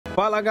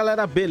Fala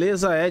galera,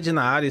 beleza? Ed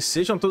na área e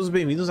sejam todos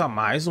bem-vindos a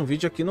mais um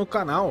vídeo aqui no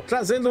canal,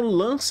 trazendo um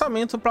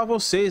lançamento para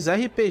vocês,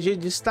 RPG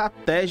de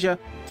estratégia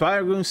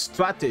Dragon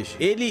Strategy.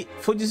 Ele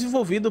foi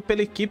desenvolvido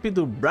pela equipe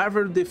do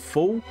Braver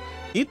Default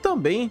e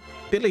também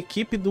pela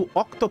equipe do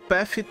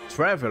Octopath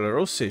Traveler,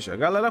 ou seja, a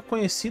galera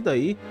conhecida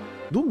aí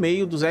do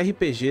meio dos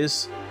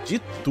RPGs de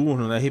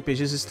turno, né?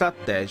 RPGs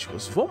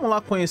estratégicos. Vamos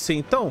lá conhecer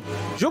então?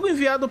 Jogo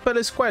enviado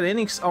pela Square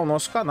Enix ao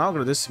nosso canal.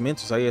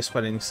 Agradecimentos aí à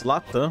Square Enix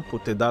Latam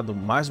por ter dado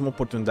mais uma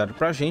oportunidade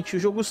pra gente. O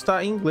jogo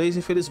está em inglês,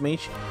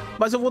 infelizmente,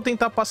 mas eu vou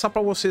tentar passar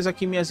para vocês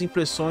aqui minhas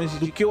impressões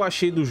do que eu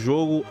achei do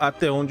jogo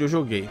até onde eu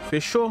joguei.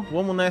 Fechou?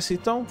 Vamos nessa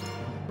então?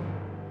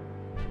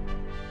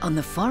 On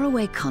the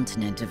faraway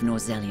continent of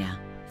Norzelia,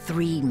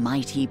 three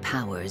mighty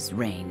powers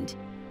reigned.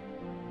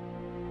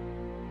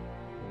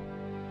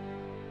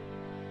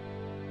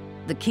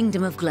 The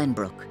Kingdom of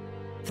Glenbrook,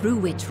 through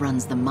which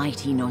runs the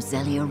mighty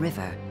Norzelia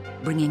River,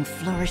 bringing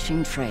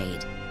flourishing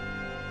trade.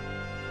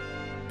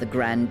 The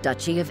Grand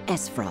Duchy of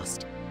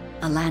Esfrost,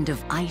 a land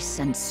of ice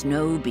and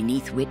snow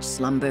beneath which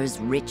slumbers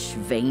rich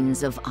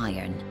veins of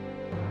iron.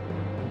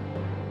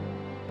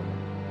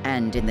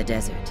 And in the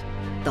desert,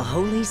 the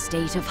holy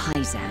state of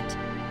Hyzant,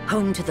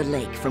 home to the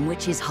lake from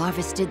which is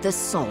harvested the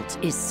salt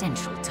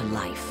essential to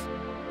life.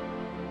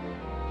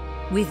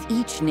 With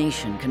each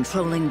nation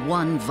controlling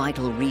one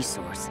vital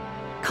resource,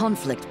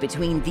 conflict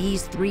between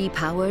these three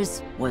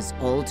powers was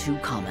all too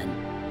common.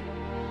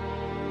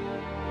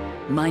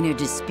 Minor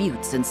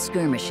disputes and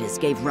skirmishes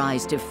gave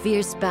rise to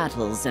fierce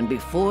battles, and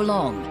before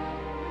long,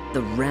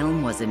 the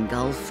realm was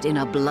engulfed in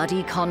a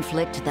bloody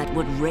conflict that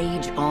would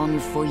rage on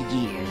for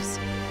years.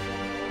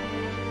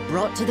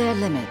 Brought to their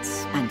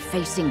limits and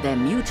facing their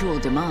mutual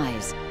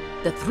demise,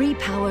 the three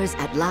powers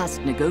at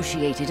last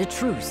negotiated a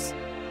truce.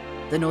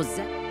 The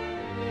Norzelia.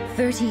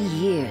 30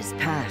 years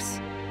pass.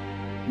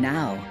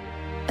 Now,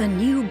 a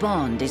new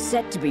bond is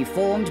set to be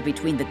formed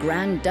between the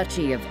Grand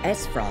Duchy of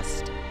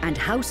Esfrost and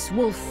House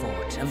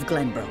Wolffort of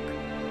Glenbrook,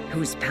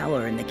 whose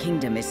power in the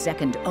kingdom is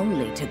second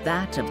only to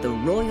that of the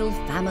royal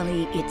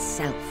family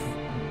itself.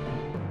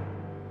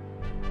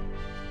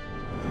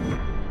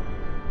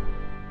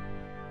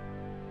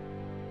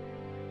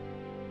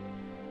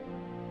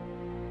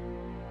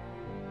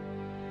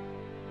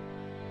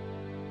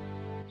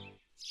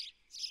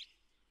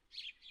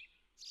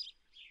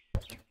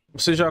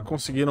 Vocês já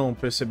conseguiram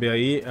perceber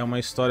aí, é uma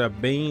história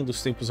bem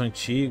dos tempos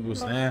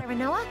antigos, né?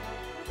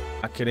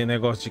 Aquele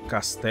negócio de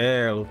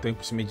castelo,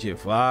 tempos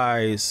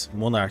medievais,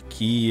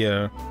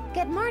 monarquia.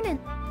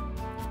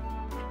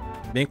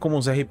 Bem como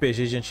os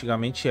RPGs de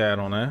antigamente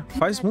eram, né?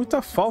 Faz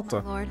muita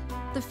falta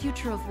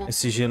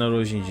esse gênero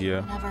hoje em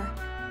dia.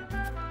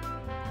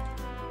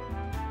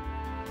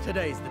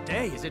 Today's the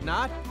day, is it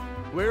not?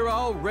 We're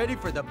all ready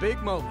for the big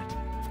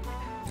moment.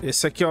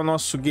 Esse aqui é o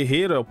nosso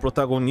guerreiro, é o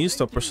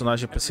protagonista, é o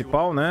personagem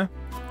principal, né?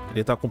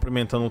 Ele tá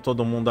cumprimentando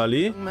todo mundo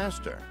ali.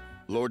 Master,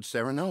 Lord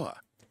Serenoa.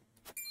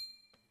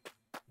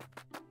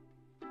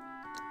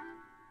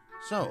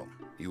 So,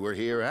 you were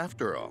here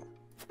after all.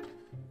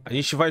 A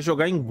gente vai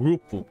jogar em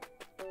grupo.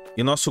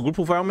 E nosso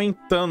grupo vai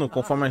aumentando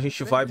conforme a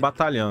gente vai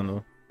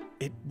batalhando.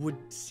 It would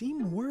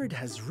seem word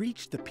has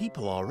reached the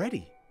people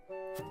already.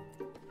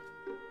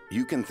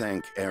 You can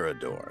thank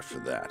Eredor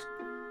for that.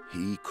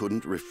 He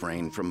couldn't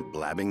refrain from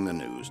blabbing the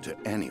news to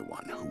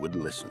anyone who would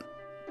listen.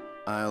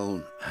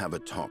 I'll have a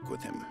talk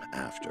with him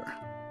after.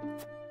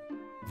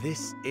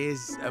 This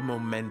is a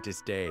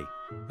momentous day,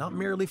 not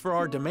merely for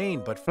our domain,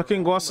 but Para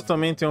quem gosta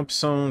também tem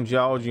opção de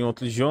áudio em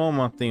outro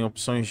idioma, tem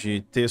opções de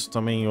texto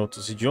também em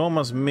outros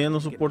idiomas,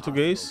 menos o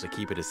português. to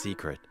keep it a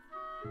secret.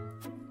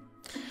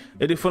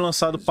 Ele foi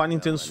lançado para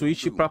Nintendo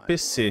Switch e para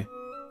PC.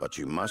 But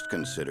you must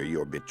consider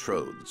your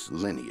betrothed's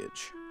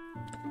lineage.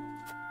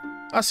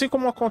 Assim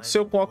como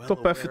aconteceu com o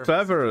Octopath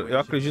Traveler, eu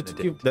acredito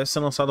que deve ser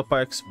lançado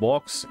para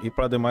Xbox e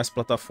para demais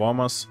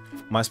plataformas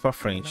mais para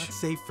frente. Not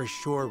say for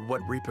sure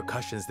what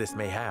repercussions this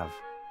may have.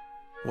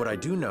 What I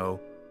do know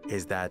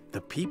is that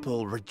the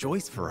people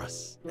rejoice for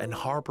us and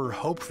harbor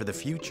hope for the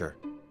future.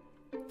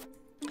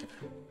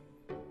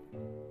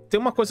 Tem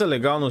uma coisa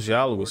legal nos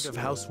diálogos, Of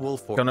House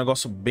Wolffort. que é um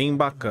negócio bem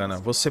bacana.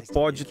 Você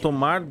pode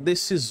tomar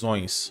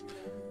decisões.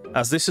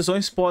 As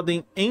decisões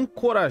podem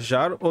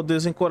encorajar ou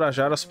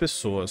desencorajar as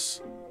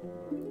pessoas.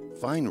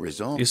 Fine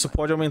resolve. Isso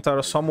pode aumentar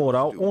a sua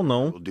moral ou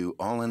não Will do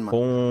all in my...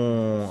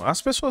 com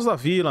as pessoas da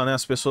vila, né?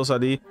 As pessoas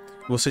ali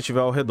que você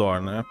tiver ao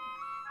redor, né?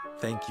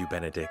 Thank you,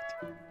 Benedict.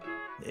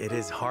 It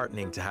is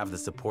heartening to have the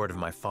support of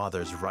my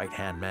father's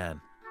right-hand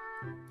man.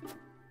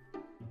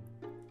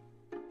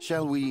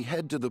 Shall we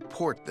head to the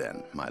port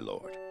then, my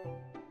lord?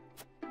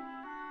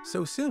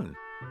 So soon?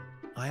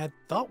 I had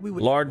thought we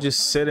would... Lord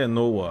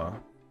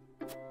Serenoa.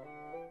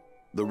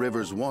 The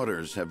river's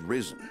waters have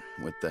risen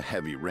with the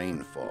heavy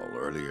rainfall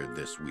earlier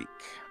this week.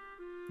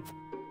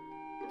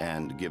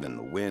 And given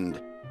the wind,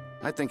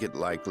 I think it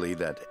likely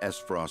that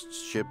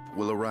Esfrost's ship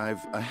will arrive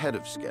ahead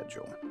of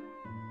schedule.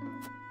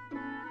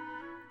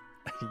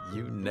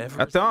 You never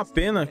Até uma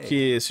pena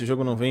que esse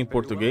jogo não vem em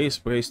português,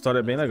 porque a história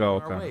é bem legal,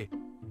 cara.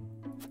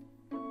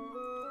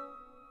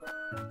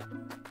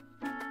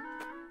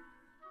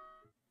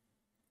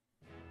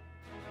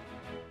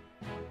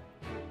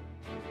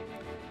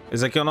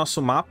 Esse aqui é o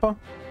nosso mapa,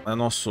 é o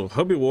nosso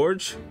Hub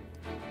World.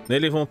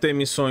 Nele vão ter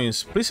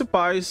missões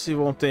principais e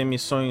vão ter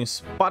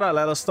missões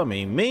paralelas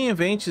também, main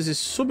events e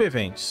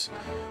sub-events.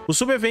 Os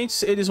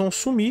sub-events eles vão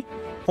sumir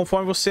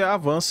conforme você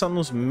avança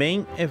nos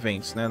main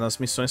events, né, nas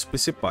missões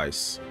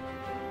principais.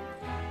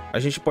 A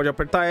gente pode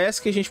apertar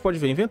ESC e a gente pode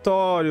ver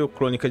inventório,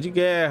 crônica de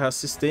guerra,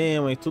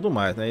 sistema e tudo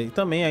mais, né? E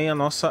também aí a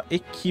nossa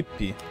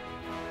equipe.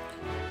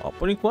 Ó,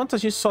 por enquanto a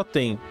gente só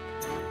tem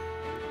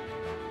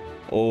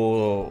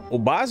o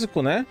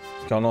básico, né?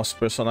 Que é o nosso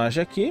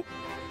personagem aqui.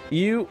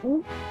 E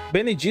o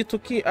Benedito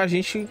que a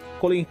gente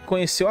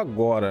conheceu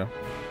agora.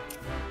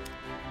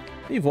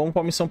 E vamos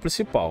para a missão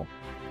principal.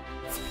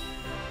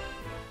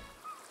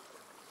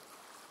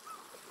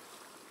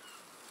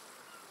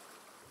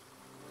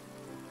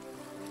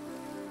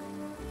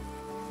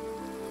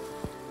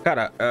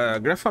 Cara,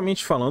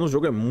 graficamente falando, o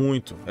jogo é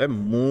muito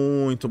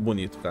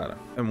bonito, cara.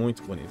 É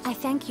muito bonito. I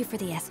thank you for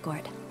the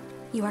escort.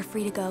 You are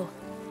free to go.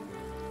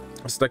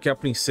 Essa daqui é a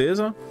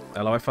princesa.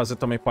 Ela vai fazer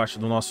também parte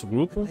do nosso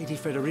grupo.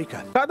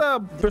 Cada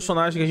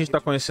personagem que a gente tá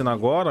conhecendo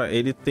agora,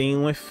 ele tem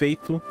um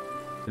efeito,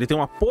 ele tem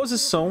uma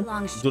posição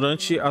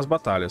durante as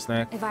batalhas,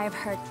 né?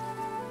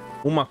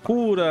 Uma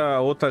cura,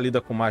 outra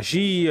lida com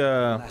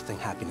magia,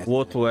 o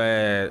outro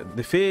é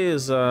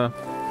defesa.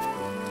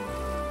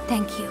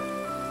 Thank you.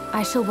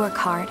 I shall work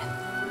hard,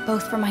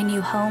 both for my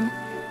new home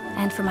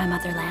and for my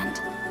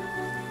motherland.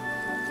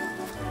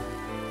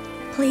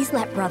 Please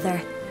let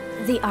brother,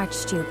 the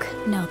Archduke,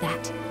 know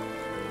that.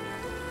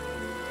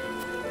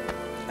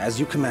 As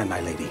you command,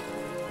 my lady.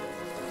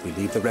 We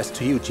leave the rest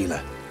to you,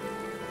 Gila.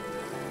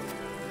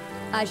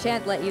 I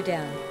shan't let you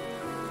down.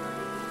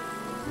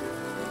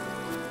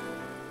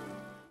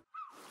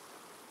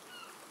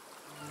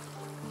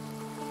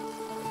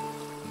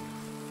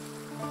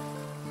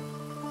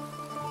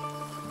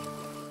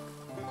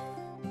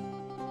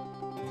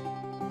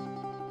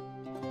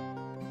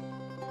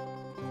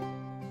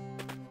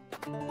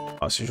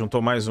 Ó, se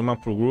juntou mais uma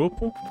pro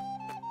grupo.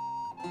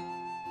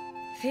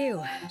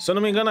 Se eu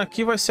não me engano,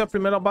 aqui vai ser a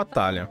primeira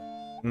batalha.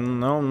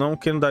 Não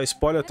querendo dar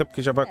spoiler, até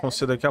porque já vai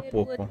acontecer daqui a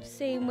pouco.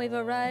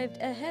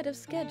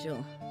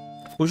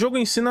 O jogo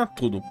ensina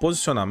tudo.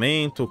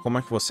 Posicionamento, como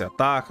é que você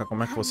ataca,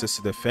 como é que você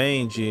se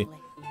defende,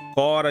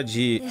 qual hora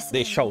de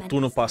deixar o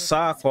turno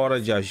passar, qual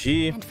hora de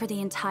agir.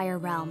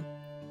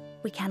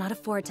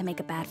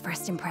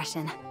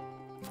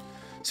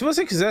 Se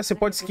você quiser, você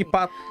pode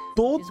skipar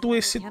todo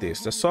esse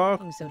texto. É só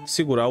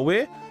segurar o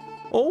E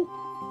ou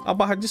a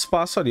barra de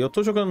espaço ali. Eu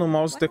tô jogando no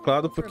mouse e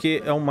teclado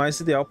porque é o mais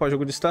ideal para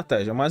jogo de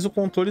estratégia. Mas o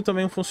controle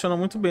também funciona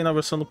muito bem na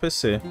versão do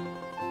PC.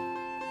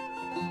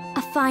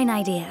 A fine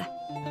idea.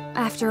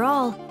 After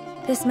all,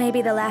 this may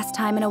be the last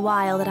time in a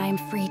while that I am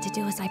free to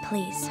do as I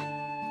please.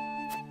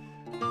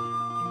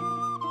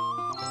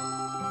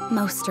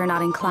 Most are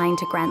not inclined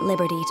to grant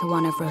liberty to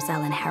one of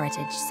Rosellan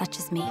heritage, such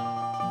as me.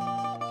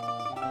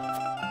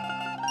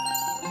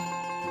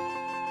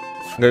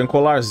 Ganha um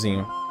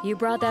colarzinho. You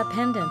brought that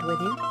pendant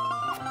with you?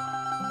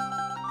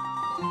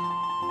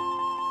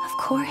 Of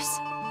course.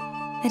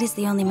 It is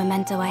the only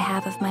memento I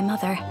have of my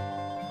mother.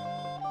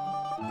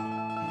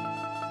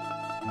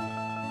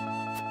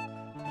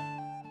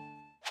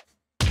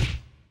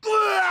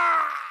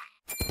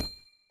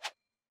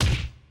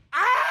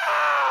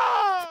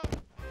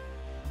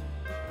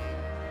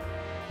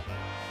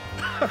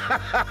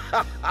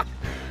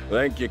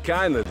 Thank you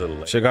kindly, little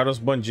lady. Chegaram os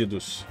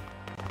bandidos.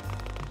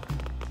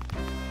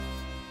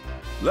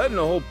 Letting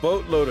a whole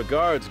boatload of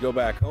guards go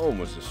back home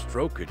was a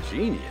stroke of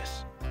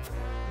genius.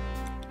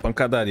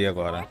 Pancadaria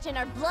agora.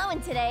 Are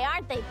blowing today,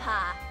 aren't they,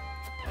 Pa?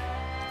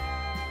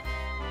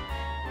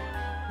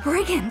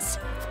 Brigands!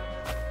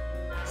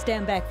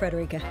 Stand back,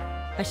 Frederica.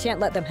 I shan't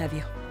let them have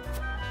you.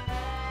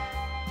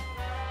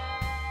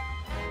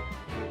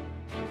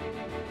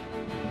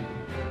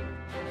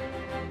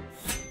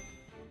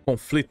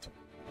 Conflito.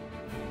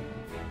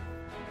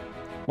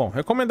 Bom,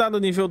 recomendado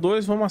nível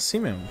 2, vamos assim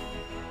mesmo.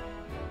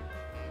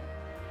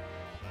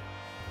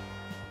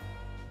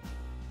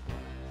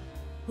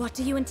 What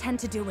do you intend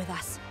to do with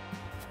us?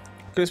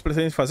 O que eles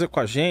pretendem fazer com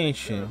a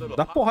gente?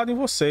 Dar porrada em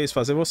vocês,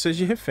 fazer vocês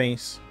de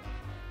reféns.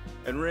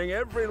 And wring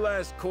every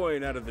last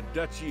coin out of the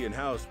duchy and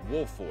house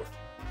Wolfort.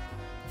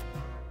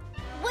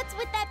 What's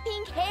with that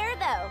pink hair,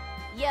 though?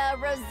 Ya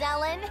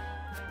Rosellan?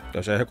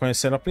 Eu já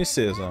reconheceram a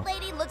princesa. That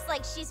lady looks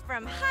like she's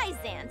from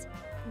Hyzant.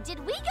 Did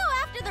we go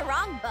after the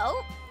wrong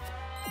boat?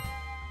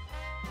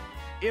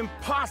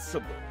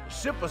 Impossible! The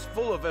ship was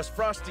full of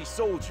Frosty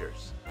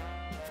soldiers.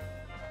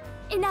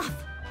 Enough!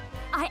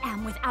 I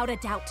am without a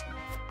doubt.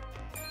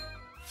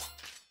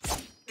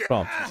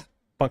 Pronto.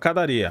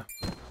 Pancadaria.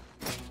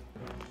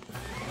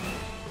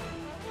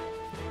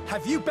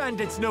 Have you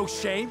bandits no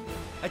shame?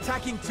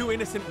 Attacking two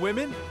innocent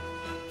women?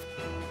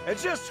 And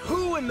just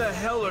who in the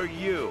hell are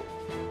you?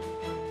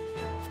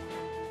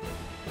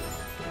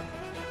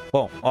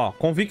 Bom, ó,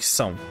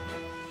 convicção.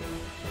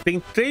 Tem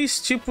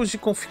 3 tipos de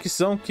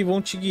convicção que vão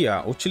te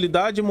guiar: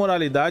 utilidade,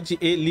 moralidade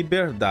e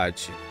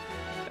liberdade.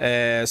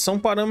 São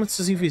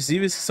parâmetros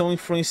invisíveis que são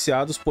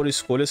influenciados por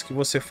escolhas que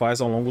você faz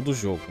ao longo do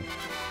jogo.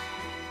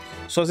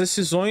 Suas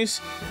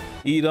decisões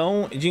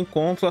irão de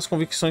encontro às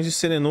convicções de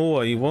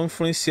Serenoa e vão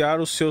influenciar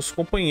os seus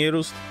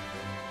companheiros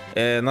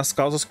nas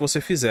causas que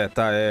você fizer,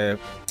 tá?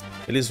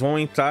 Eles vão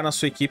entrar na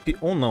sua equipe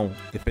ou não,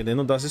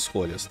 dependendo das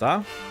escolhas,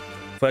 tá?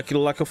 Foi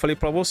aquilo lá que eu falei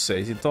pra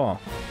vocês. Então, ó,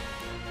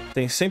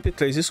 tem sempre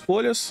 3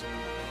 escolhas.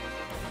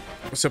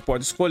 Você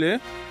pode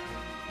escolher.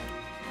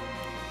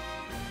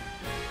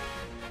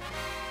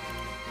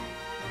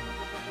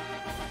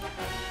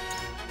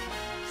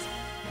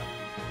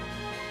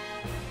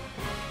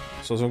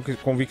 Suas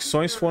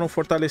convicções foram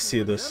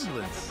fortalecidas.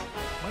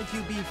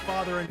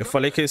 Eu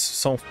falei que eles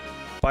são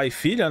pai e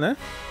filha, né?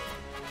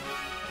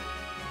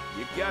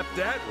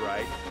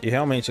 E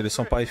realmente, eles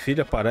são pai e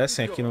filha,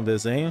 aparecem aqui no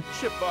desenho.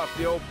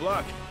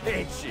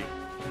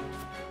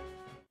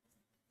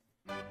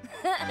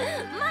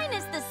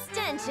 Minus the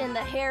stench and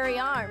the hairy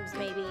arms,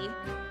 maybe.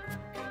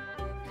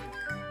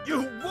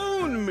 You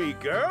wound me,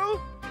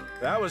 girl!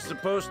 That was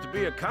supposed to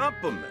be a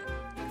compliment.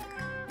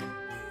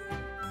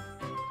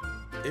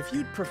 If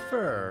you'd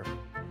prefer,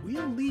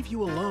 we'll leave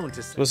you alone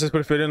to... Se vocês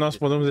preferirem, nós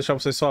podemos deixar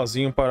vocês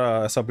sozinhos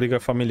para essa briga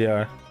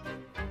familiar.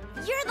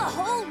 You're the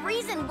whole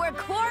reason we're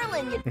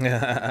quarreling, you...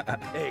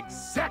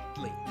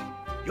 Exactly.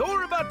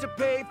 You're about to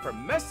pay for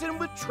messing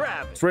with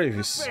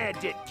Travis,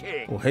 Bandit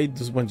King. o rei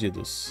dos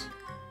bandidos.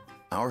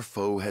 Our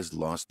foe has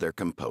lost their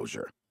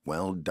composure.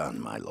 Well done,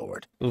 my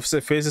lord. Você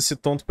fez esse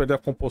tonto perder a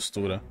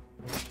compostura.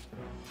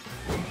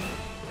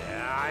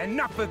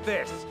 Enough of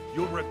this.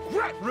 You'll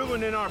regret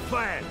ruining our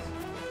plans.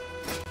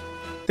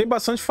 Tem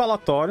bastante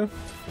falatório.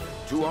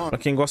 Pra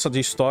quem gosta de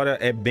história,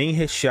 é bem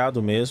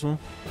recheado mesmo.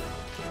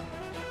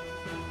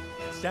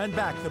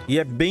 E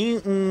é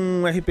bem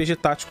um RPG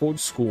tático old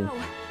school.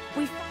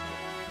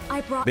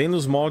 Bem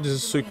nos moldes de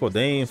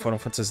Suikoden, Final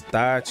Fantasy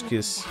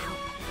Tactics.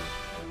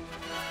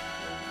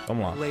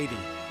 Vamos lá.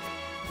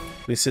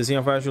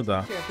 Princesinha vai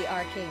ajudar.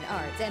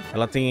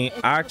 Ela tem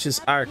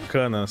artes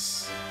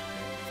arcanas.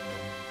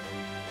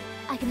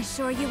 I can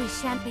assure you we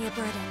shan't be a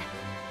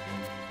burden.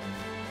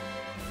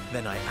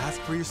 Then I ask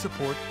for your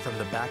support from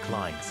the back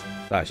lines.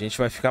 Tá, a gente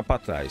vai ficar pra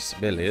trás.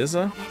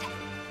 Beleza.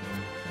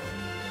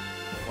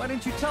 Why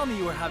didn't you tell me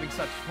you were having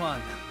such fun?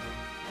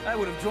 I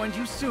would have joined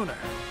you sooner.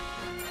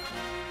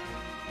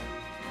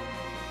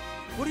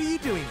 What are you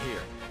doing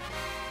here?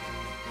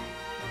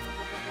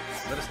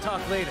 Let us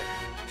talk later.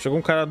 Chegou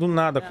um cara do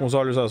nada com os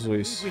olhos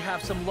azuis. We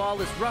have some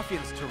lawless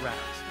ruffians to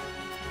rouse.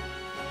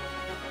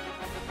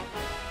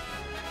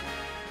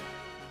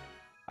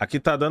 Aqui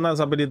tá dando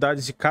as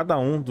habilidades de cada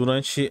um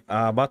durante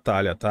a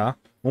batalha, tá?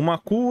 Uma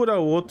cura,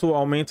 o outro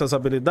aumenta as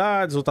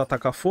habilidades, o outro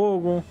ataca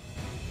fogo.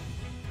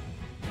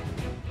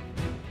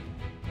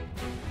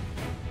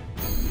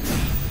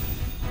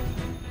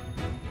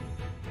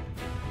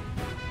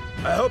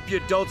 I hope you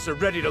adults are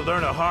ready to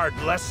learn a hard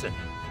lesson.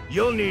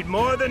 You'll need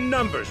more than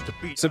numbers to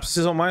beat. Você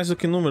precisa mais do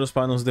que números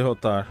para nos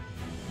derrotar.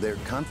 Their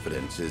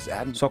confidence is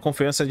admirable. Sua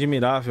confiança é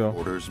admirável.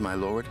 Orders, my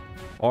lord?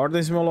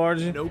 Ordens, meu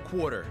lord. No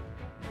quarter.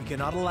 We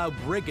cannot allow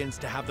brigands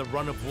to have the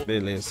run of...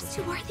 Beleza.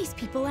 Who are these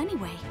people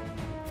anyway?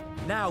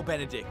 Now,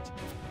 Benedict.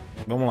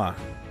 Vamos lá.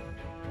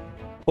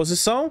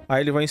 Posição.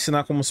 Aí ele vai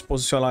ensinar como se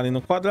posicionar ali no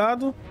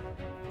quadrado.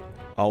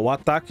 Ó, o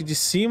ataque de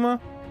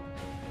cima,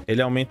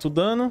 ele aumenta o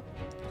dano.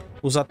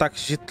 Os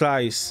ataques de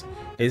trás,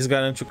 eles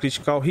garantem o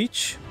critical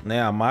hit,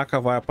 né? A marca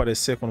vai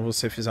aparecer quando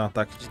você fizer um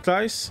ataque de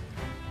trás.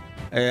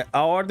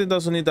 A ordem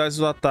das unidades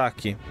do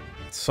ataque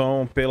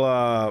são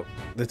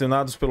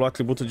determinados pelo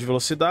atributo de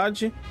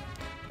velocidade.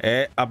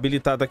 É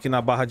habilitado aqui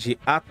na barra de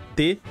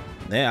AT,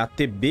 né?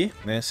 ATB,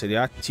 né?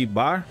 Seria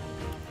atibar.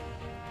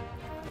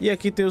 E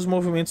aqui tem os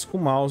movimentos com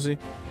o mouse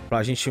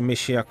pra gente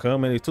mexer a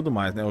câmera e tudo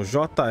mais, né? O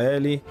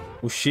JL,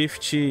 o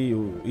Shift,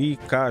 o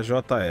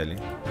IKJL.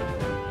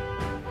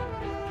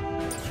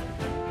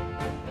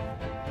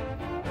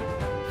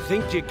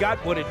 Think you got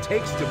what it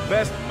takes to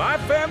best my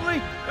family?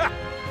 Ha!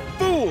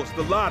 Fools,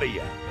 the lot of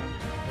you.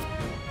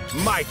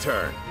 My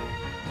turn.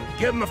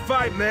 Give him a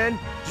fight, man.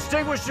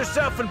 Distinguish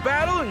yourself in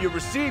battle and you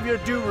receive your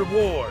due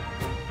reward.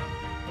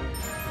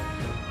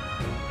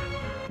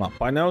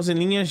 Painéis e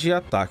linhas de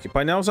ataque.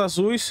 Painéis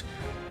azuis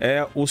é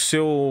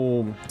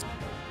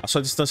a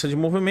sua distância de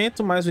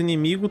movimento, mas o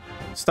inimigo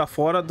está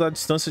fora da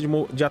distância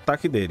de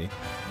ataque dele.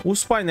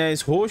 Os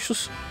painéis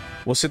roxos,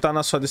 você está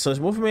na sua distância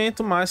de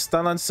movimento, mas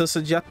está na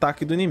distância de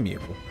ataque do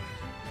inimigo.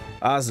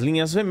 As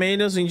linhas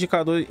vermelhas, o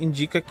indicador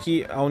indica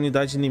que a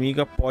unidade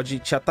inimiga pode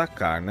te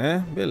atacar,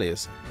 né?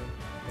 Beleza.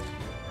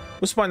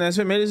 Os painéis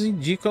vermelhos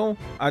indicam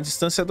a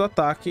distância do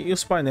ataque e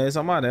os painéis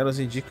amarelos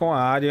indicam a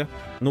área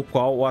no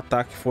qual o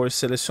ataque for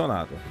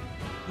selecionado.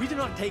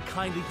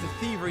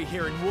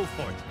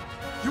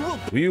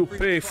 We'll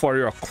pay for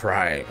your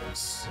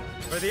crimes.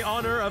 For the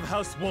honor of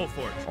House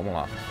Wolford. Vamos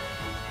lá.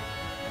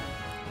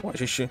 Bom, a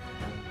gente...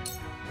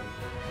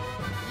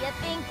 You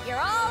think you're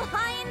all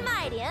high and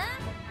mighty, huh?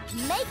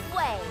 Make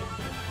way.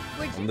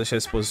 Vamos deixar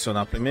ele se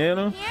posicionar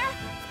primeiro.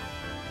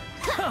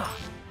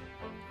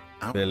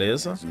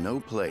 Beleza.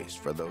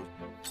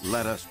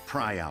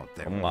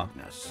 Vamos lá.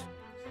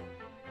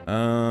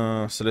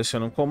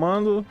 Seleciona um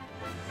comando.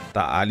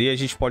 Tá, ali a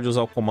gente pode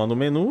usar o comando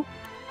menu.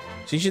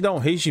 Se a gente der um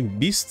Raging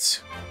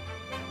Beast,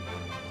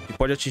 que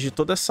pode atingir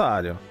toda essa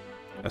área.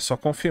 É só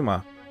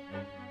confirmar.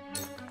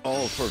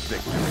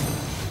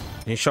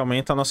 A gente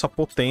aumenta a nossa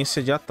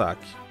potência de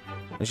ataque.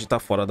 A gente tá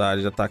fora da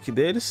área de ataque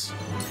deles.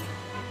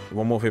 Eu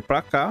vou mover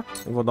pra cá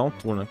e vou dar um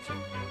turno aqui.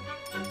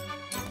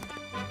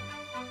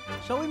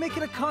 Shall we make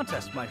it a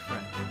contest, my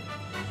friend?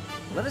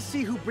 Let us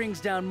see who brings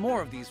down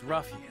more of these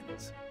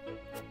ruffians.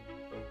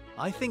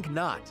 I think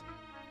not.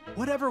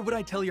 Whatever would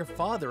I tell your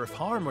father if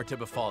harm were to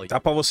befall you? Dá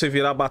pra você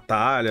virar a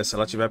batalha se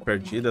ela tiver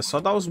perdida. É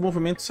só dar os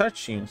movimentos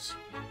certinhos.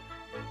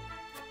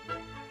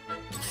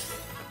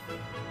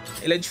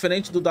 Ele é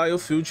diferente do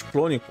Dialfield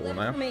Chronicle,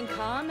 né?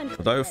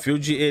 O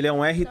Dialfield, ele é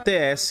um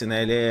RTS,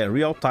 né? Ele é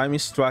Real Time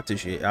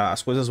Strategy.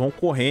 As coisas vão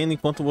correndo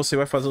enquanto você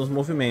vai fazendo os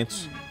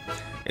movimentos.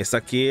 Esse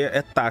aqui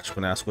é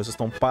tático, né? As coisas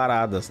estão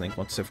paradas, né?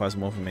 Enquanto você faz o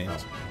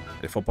movimento.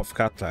 Ele for pra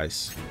ficar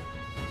atrás.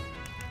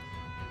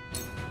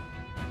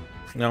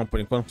 Não, por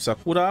enquanto precisa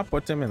curar,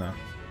 pode terminar.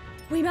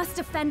 We must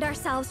defend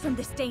ourselves from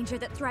this danger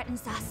that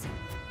threatens us.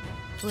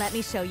 Let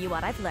me show you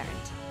what I've learned.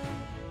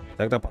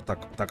 Será que dá pra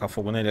tacar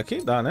fogo nele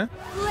aqui? Dá, né?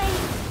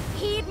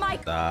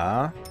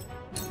 Tá.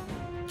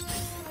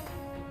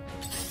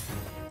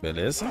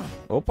 Beleza.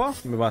 Opa,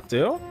 me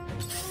bateu.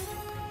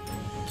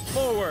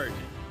 Forward.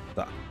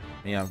 Tá,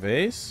 minha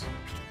vez.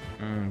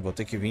 Vou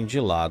ter que vir de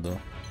lado.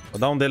 Vou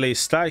dar um delay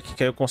strike,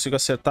 que aí eu consigo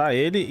acertar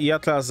ele e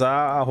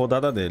atrasar a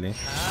rodada dele.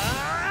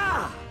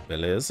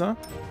 Beleza.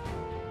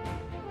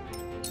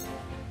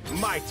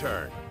 My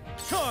turn.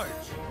 Charge.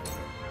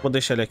 Vou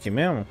deixar ele aqui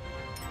mesmo.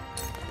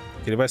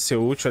 Que ele vai ser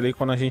útil ali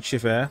quando a gente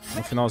estiver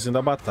no finalzinho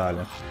da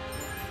batalha.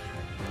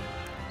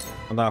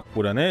 Vou dar uma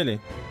cura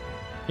nele.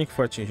 Quem que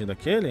foi atingido?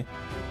 Aquele?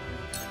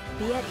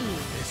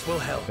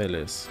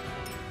 Beleza.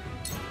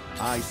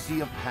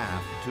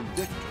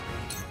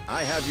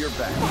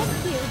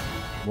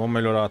 Vamos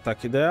melhorar o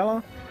ataque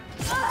dela.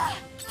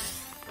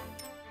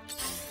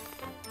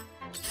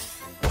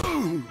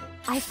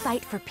 I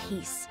fight for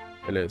peace.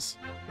 Beleza.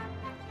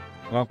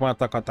 Agora como ela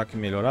tá com o ataque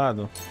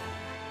melhorado.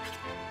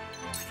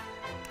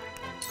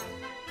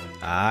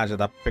 Ah, já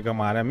dá pra pegar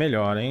uma área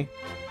melhor, hein?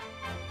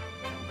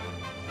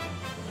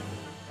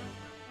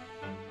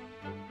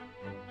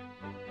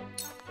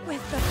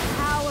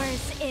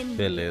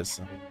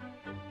 Beleza.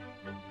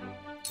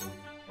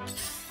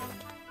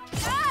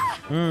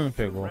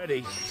 Pegou.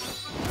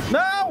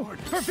 Não!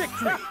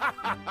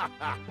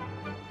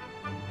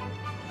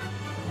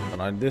 Tá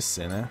na hora de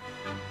descer, né?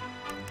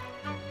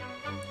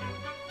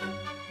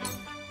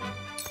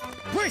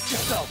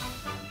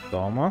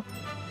 Toma.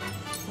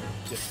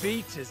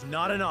 Defeat is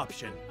not an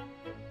option.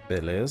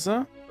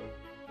 Beleza.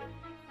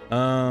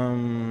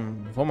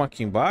 Vamos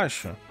aqui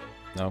embaixo?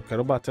 Não, eu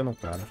quero bater no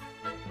cara.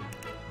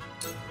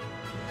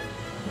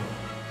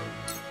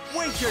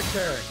 Wait your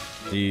turn.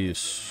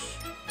 Isso.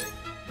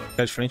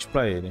 Fica de frente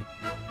pra ele.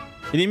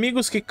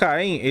 Inimigos que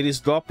caem, eles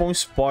dropam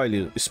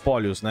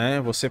espólios,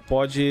 né? Você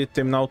pode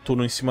terminar o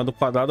turno em cima do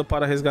quadrado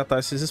para resgatar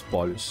esses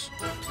espólios.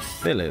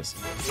 Beleza.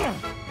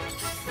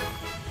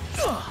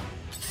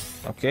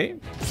 Ok.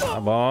 Tá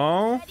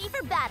bom.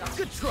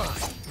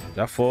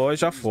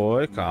 Já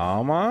foi.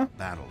 Calma.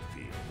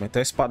 Meter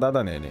a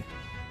espadada nele.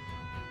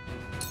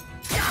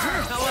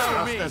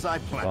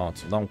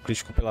 Pronto, dá um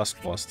crítico pelas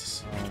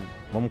costas.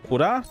 Vamos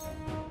curar?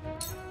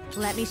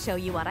 Let me show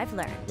you what I've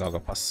learned. Droga,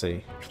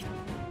 passei.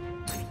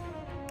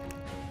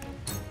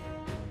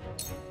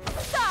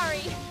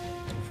 Sorry.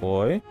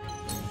 Foi.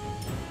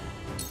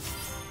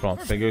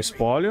 Pronto, peguei o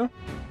espólio.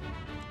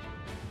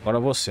 Agora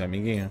você,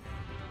 amiguinho.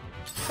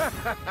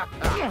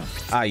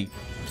 Aí.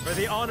 For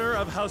the honor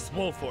of House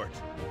Wolfort.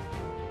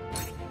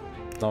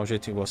 Dá um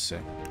jeito em você.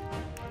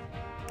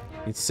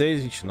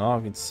 26,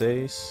 29,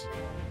 26.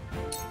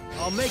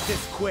 I'll make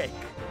this quick.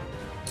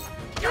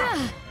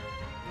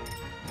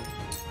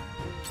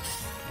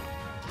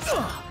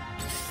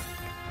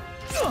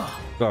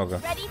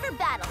 Droga. Ready for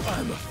battle.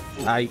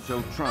 Ai.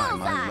 So try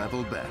my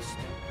level best.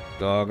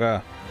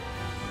 Droga.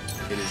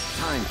 It is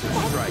time to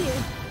strike.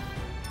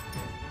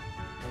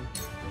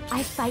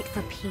 I fight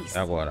for peace. É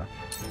agora.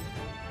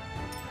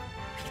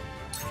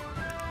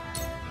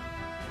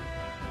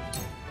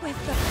 With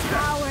the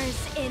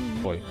powers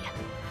in Foi. me.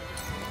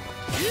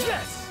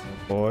 Yes.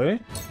 Foi.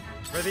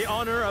 For the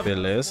honor of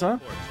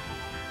Beleza.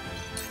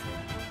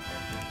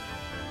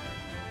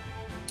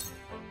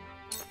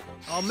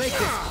 I'll make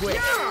this quick.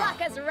 Your luck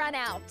has run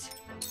out.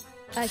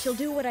 I shall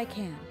do what I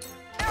can.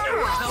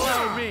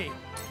 Allow me.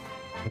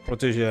 Vou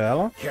proteger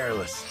ela.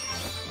 Careless.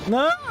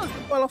 Não!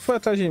 Ela foi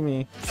atrás de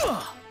mim.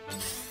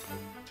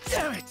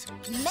 Damn it.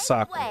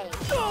 Saco.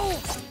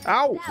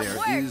 Au!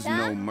 There is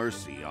no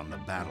mercy on the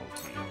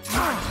battlefield.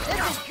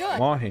 This is good.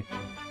 Morre.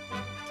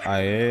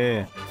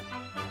 Aê.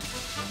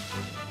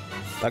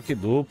 Ataque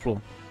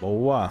duplo.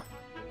 Boa.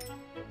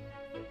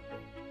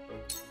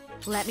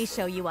 Let me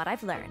show you what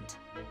I've learned.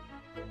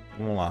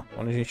 Vamos lá.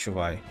 Onde a gente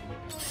vai?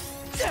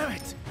 Damn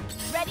it.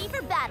 Ready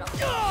for battle.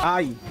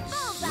 Ai.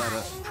 Let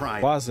us try.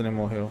 Quase ele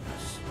morreu.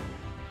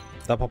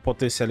 Dá pra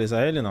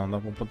potencializar ele? Não, dá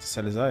pra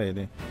potencializar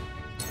ele.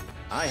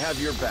 I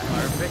have your back.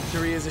 Our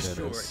victory is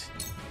assured. Beleza.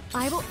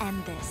 I will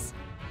end this.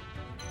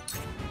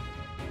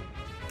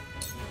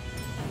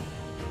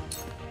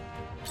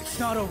 It's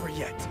not over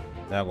yet.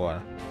 É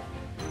agora.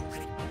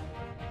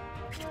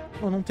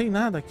 Pô, não tem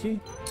nada aqui.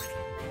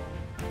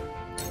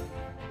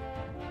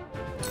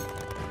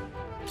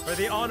 For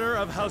the honor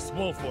of House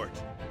Wolfort.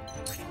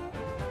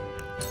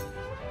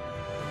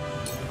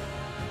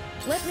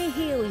 Let me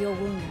heal your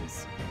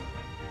wounds.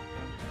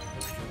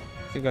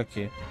 Fica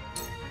aqui.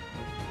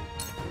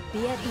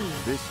 Be at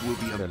ease. This will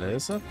be a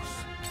Beleza.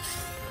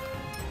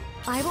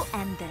 I will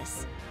end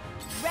this.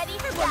 Ready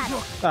for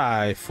battle.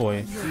 Ai,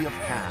 foi. sea of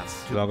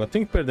paths. Droga, eu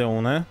tenho que perder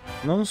um, né?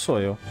 Não sou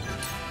eu.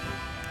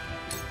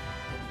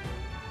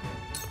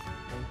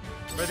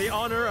 For the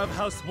honor of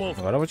House Wolfort.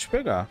 Agora eu vou te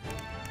pegar.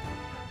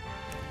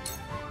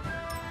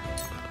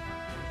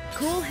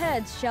 Cool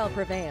heads shall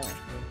prevail.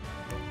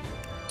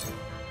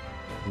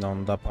 Não,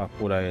 não dá pra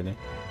curar ele.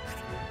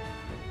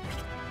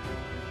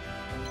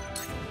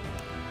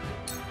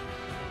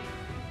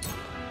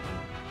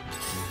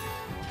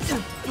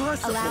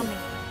 Allow me.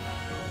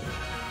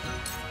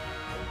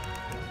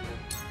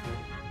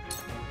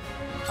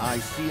 I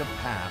see a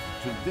path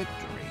to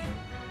victory.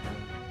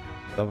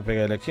 Dá pra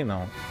pegar ele aqui?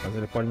 Não. Mas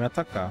ele pode me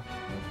atacar.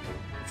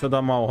 Deixa eu dar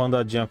uma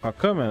rondadinha com a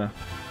câmera.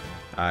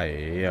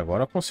 Aí,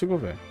 agora eu consigo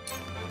ver.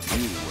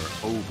 You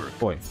were over.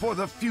 Foi. For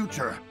the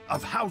future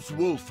of House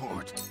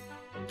Wolfort.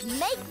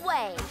 Make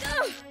way.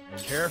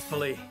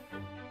 Carefully.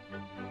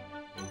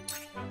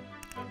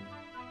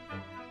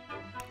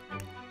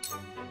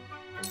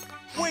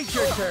 Wait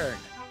your turn.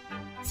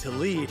 To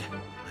lead,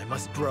 I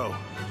must grow.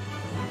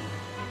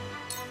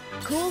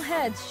 Cool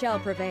heads shall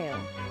prevail.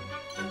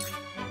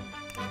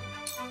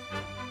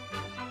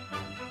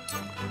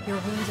 Your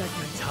wounds are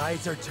healed.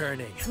 Tides are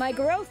turning. My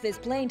growth is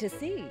plain to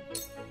see.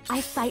 I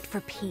fight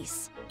for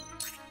peace.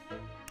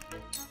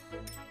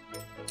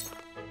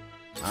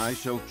 I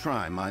shall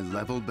try my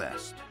level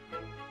best.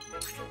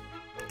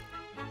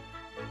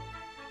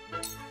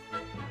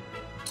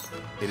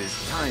 It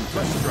is time to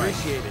Much strike.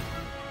 appreciated.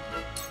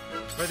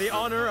 For the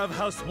honor of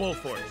House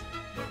Wolfort.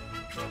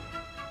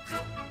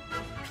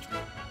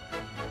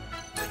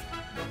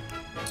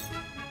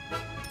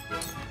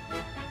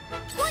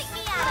 Point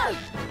me at him.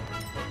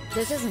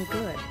 This isn't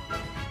good.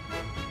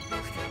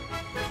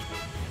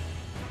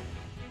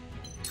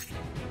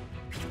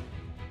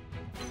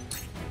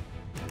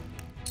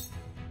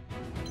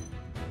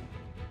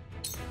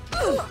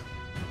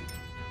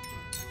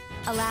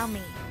 Allow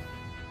me.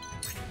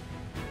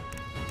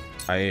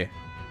 Aí.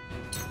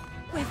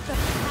 With the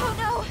oh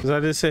no.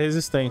 Apesar de ser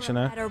resistente,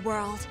 né? Better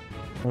world.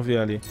 Vamos ver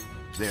ali.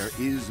 There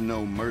is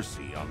no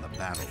mercy on the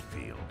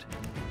battlefield.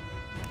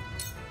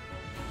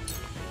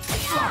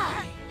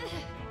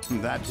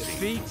 That Defeat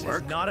seems to is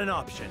work. not an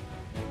option.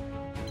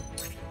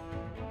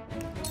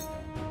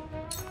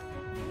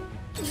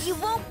 You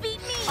won't beat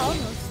me.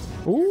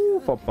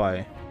 Almost.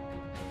 Papai.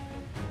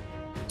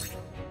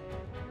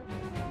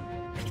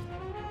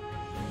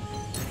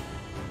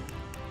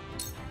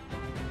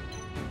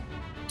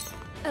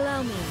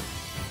 Allow me.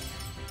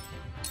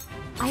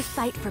 I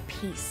fight for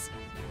peace.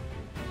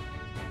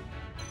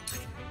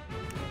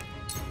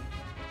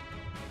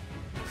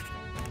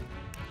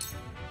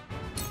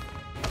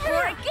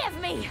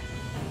 Forgive me.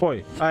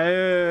 Foi.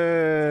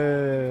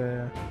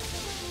 Aê!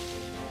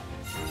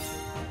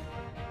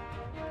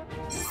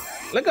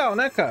 Legal,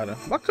 né, cara?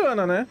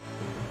 Bacana, né?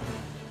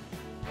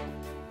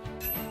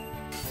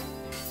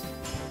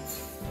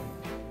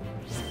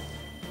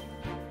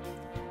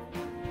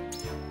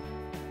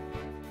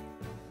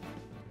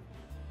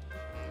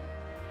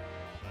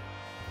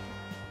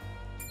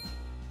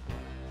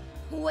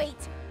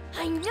 Wait,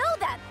 I know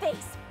that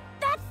face.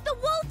 That's the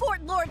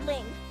Wolfort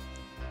Lordling.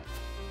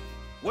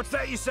 What's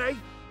that you say?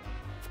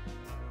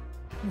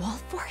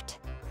 Wolfort?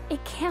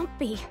 It can't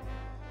be.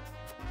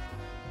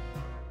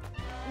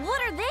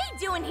 What are they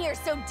doing here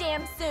so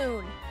damn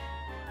soon?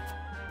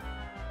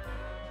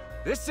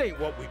 This ain't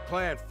what we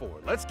planned for.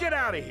 Let's get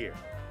out of here.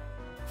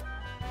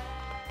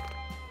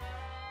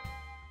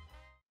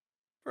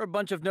 For a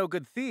bunch of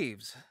no-good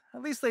thieves,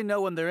 at least they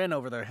know when they're in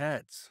over their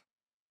heads.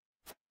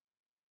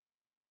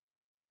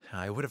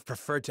 I would have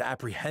preferred to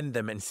apprehend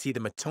them and see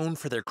them atone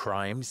for their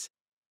crimes,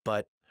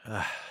 but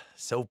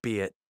so be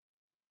it.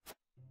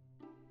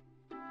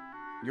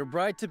 Your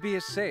bride-to-be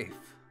is safe.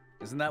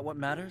 Isn't that what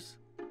matters?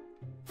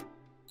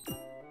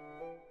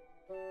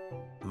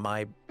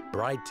 My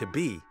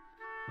bride-to-be.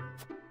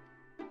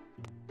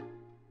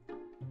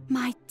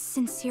 My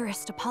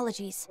sincerest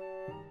apologies.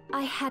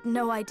 I had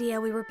no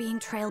idea we were being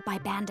trailed by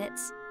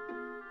bandits.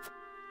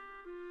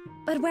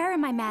 But where are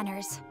my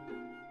manners?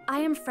 I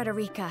am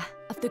Frederica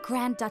of the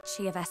Grand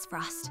Duchy of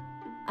Esfrost.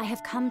 I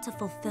have come to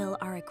fulfill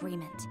our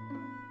agreement.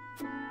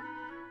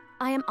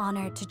 I am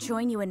honored to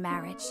join you in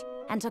marriage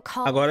and to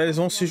call Agora eles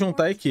vão se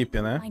juntar à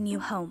equipe, né? my new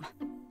home.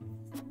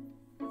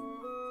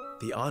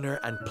 The honor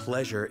and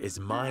pleasure is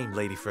mine,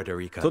 Lady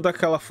Frederica. Toda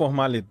aquela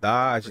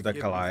formalidade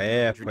daquela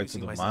época e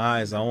tudo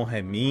mais, a honra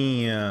é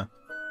minha.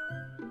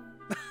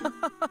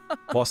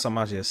 Vossa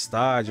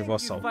Majestade,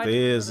 Vossa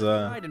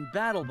Alteza.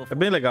 É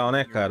bem legal,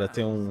 né, cara?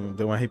 Tem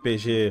um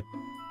RPG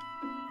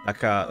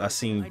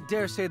assim,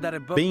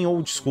 bem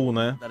old school,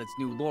 né?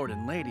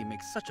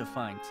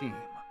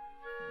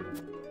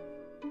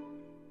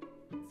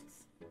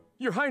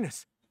 Your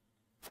Highness.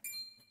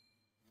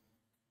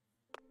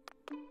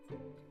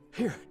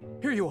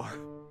 Here you are.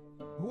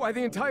 Why,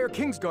 the entire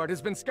Kingsguard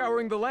has been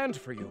scouring the land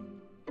for you.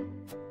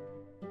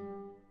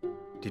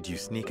 Did you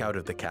sneak out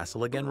of the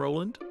castle again,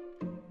 Roland?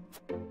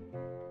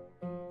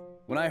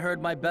 When I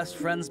heard my best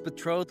friend's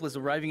betrothed was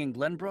arriving in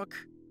Glenbrook,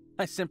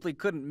 I simply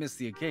couldn't miss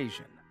the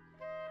occasion.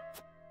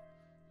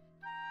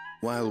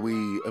 While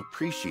we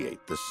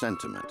appreciate the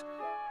sentiment,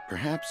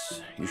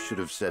 perhaps you should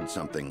have said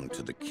something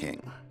to the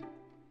king.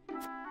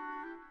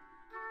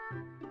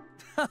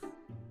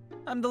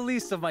 I'm the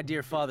least of my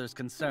dear father's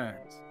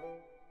concerns.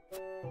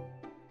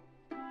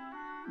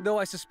 Though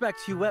I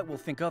suspect Huette will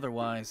think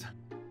otherwise.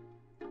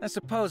 I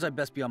suppose I'd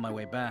best be on my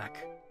way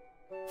back.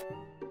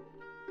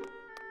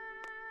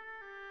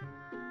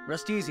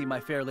 Rest easy, my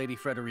fair Lady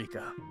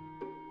Frederica.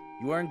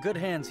 You are in good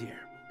hands here.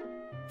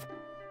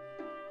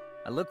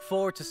 I look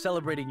forward to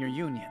celebrating your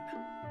union.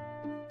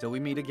 Till we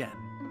meet again.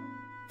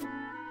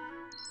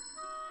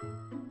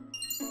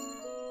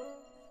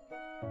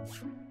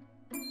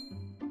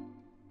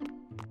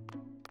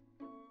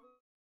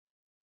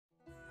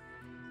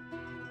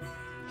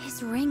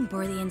 His ring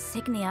bore the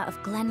insignia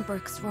of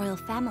Glenbrook's royal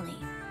family.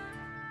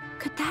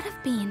 Could that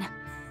have been...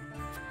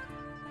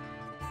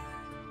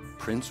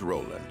 Prince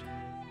Roland,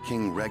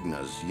 King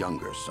Regna's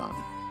younger son.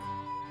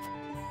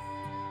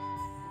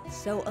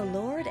 So a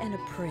lord and a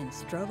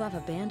prince drove off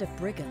a band of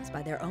brigands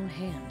by their own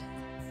hand.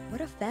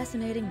 What a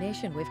fascinating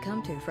nation we've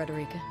come to,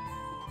 Frederica.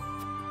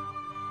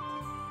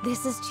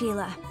 This is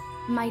Sheila,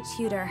 my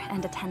tutor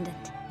and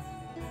attendant.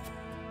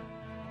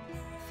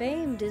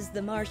 Famed is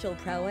the martial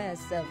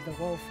prowess of the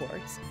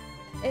Wolforts.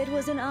 It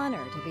was an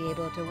honor to be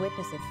able to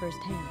witness it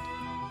firsthand.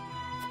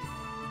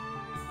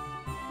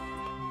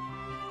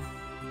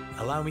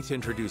 Allow me to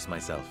introduce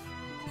myself.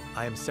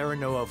 I am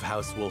Serenoa of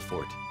House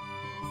Wolfort.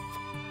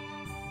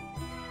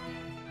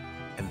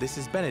 And this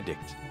is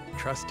Benedict,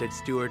 trusted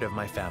steward of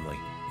my family.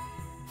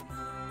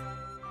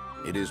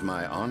 It is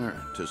my honor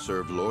to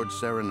serve Lord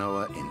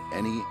Serenoa in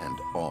any and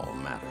all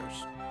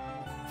matters.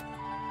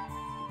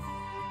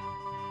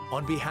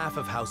 On behalf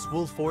of House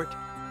Wolfort,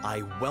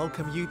 I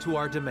welcome you to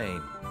our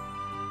domain.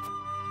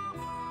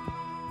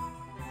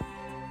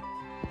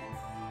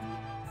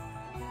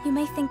 You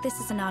may think this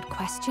is an odd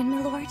question,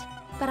 my lord,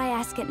 but I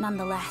ask it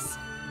nonetheless.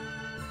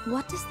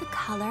 What does the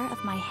color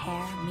of my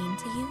hair mean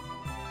to you?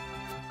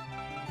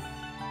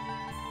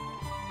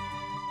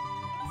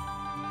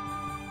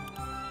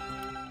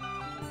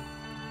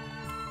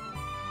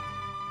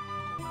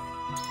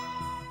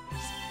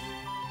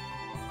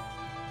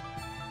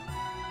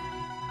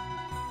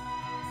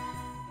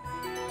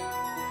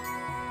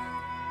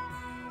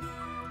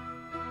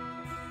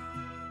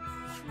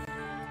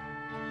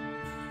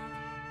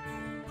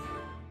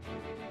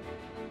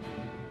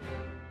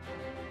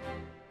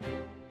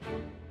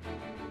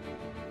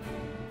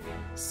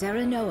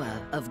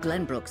 Serenoa of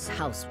Glenbrook's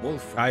House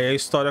Wolfort. Aí a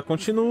história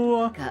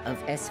continua.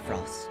 Of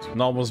Esfrost.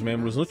 Novos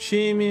membros no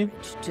time.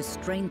 To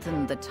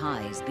strengthen the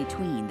ties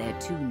between their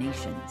two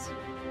nations.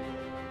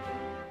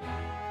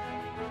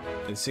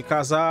 Eles se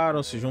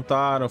casaram, se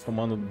juntaram,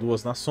 formando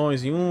duas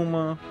nações em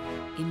uma.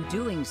 In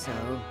doing so,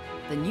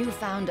 the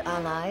newfound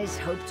allies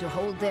hope to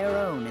hold their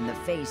own in the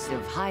face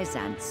of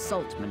Hyzant's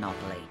salt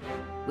monopoly,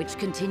 which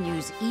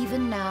continues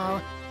even now,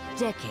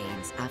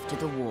 decades after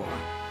the war.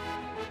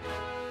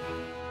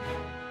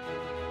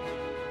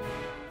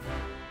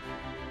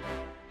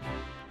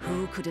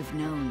 Who could have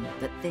known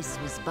that this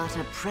was but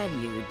a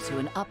prelude to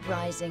an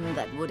uprising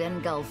that would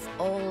engulf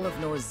all of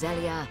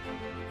Norzelia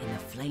in the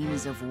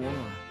flames of war?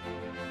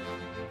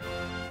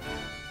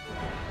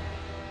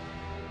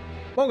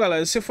 Bom,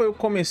 galera, esse foi o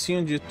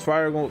comecinho de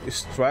Triangle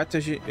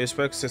Strategy. Eu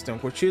espero que vocês tenham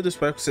curtido,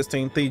 espero que vocês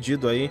tenham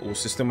entendido aí o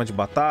sistema de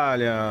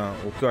batalha,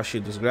 o que eu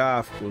achei dos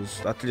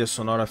gráficos, a trilha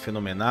sonora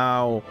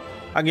fenomenal.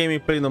 A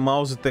gameplay no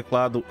mouse e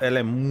teclado, ela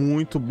é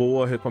muito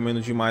boa,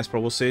 recomendo demais pra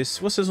vocês.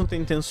 Se vocês não têm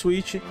Nintendo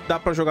Switch, dá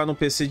pra jogar no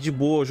PC de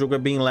boa, o jogo é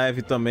bem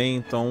leve também,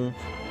 então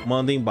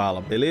mandem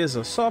bala,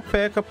 beleza? Só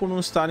peca por não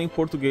estar em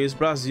português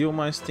Brasil,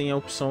 mas tem a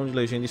opção de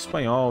legenda em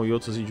espanhol e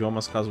outros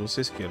idiomas caso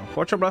vocês queiram.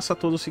 Forte abraço a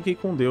todos, fiquem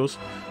com Deus,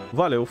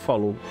 valeu,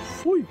 falou,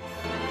 fui!